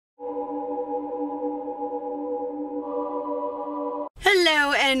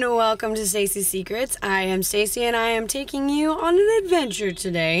and welcome to Stacey's Secrets. I am Stacey and I am taking you on an adventure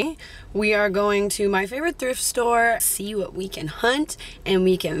today. We are going to my favorite thrift store, see what we can hunt and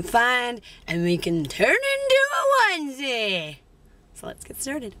we can find and we can turn into a onesie. So let's get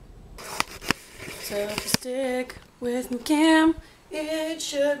started. So if you stick with me, Cam, it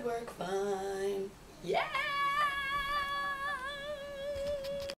should work fine. Yeah!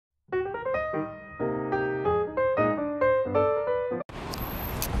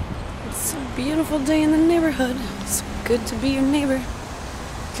 It's a beautiful day in the neighborhood. It's good to be your neighbor.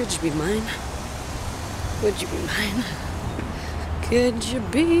 Could you be mine? Would you be mine? Could you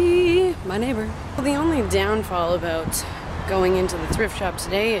be my neighbor? Well, the only downfall about going into the thrift shop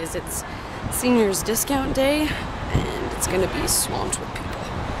today is it's seniors discount day and it's gonna be swamped with people.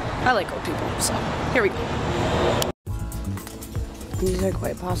 I like old people, so here we go. These are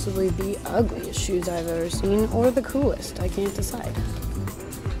quite possibly the ugliest shoes I've ever seen, or the coolest. I can't decide.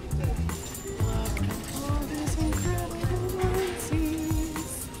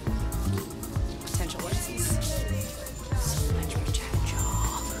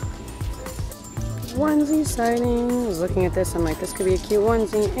 Onesie sighting. I was looking at this, I'm like, this could be a cute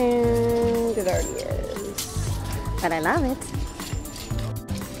onesie, and it already is. But I love it.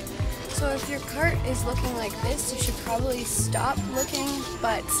 So if your cart is looking like this, you should probably stop looking,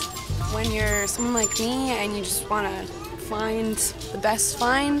 but when you're someone like me and you just want to find the best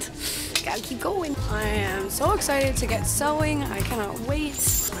find, you gotta keep going. I am so excited to get sewing. I cannot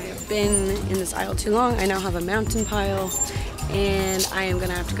wait. I have been in this aisle too long. I now have a mountain pile, and I am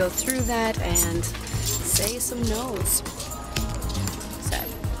gonna have to go through that and say some no's.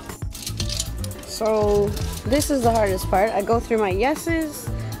 So this is the hardest part. I go through my yeses,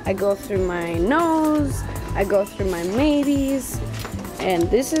 I go through my no's, I go through my maybes, and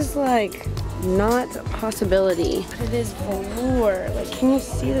this is like not a possibility. But it is velour. Like, can you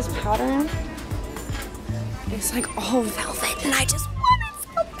see this pattern? It's like all velvet, and I just want it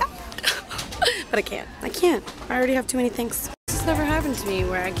so bad. But I can't. I already have too many things. This has never happened to me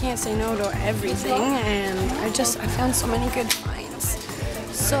where I can't say no to everything, and I found so many good finds.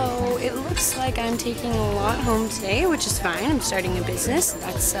 So it looks like I'm taking a lot home today, which is fine. I'm starting a business.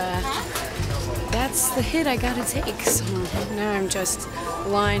 That's the hit I gotta take. So now I'm just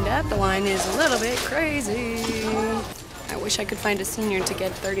lined up. The line is a little bit crazy. I wish I could find a senior to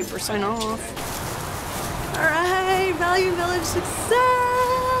get 30% off. All right, Value Village success.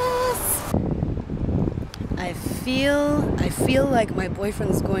 I feel like my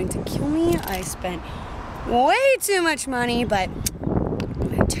boyfriend's going to kill me. I spent way too much money, but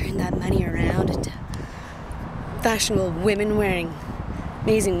I turned that money around into fashionable women wearing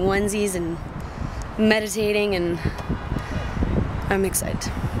amazing onesies and meditating, and I'm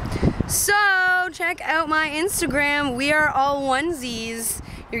excited. So check out my Instagram. We are all onesies.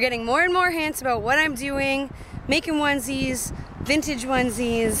 You're getting more and more hints about what I'm doing, making onesies, vintage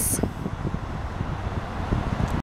onesies.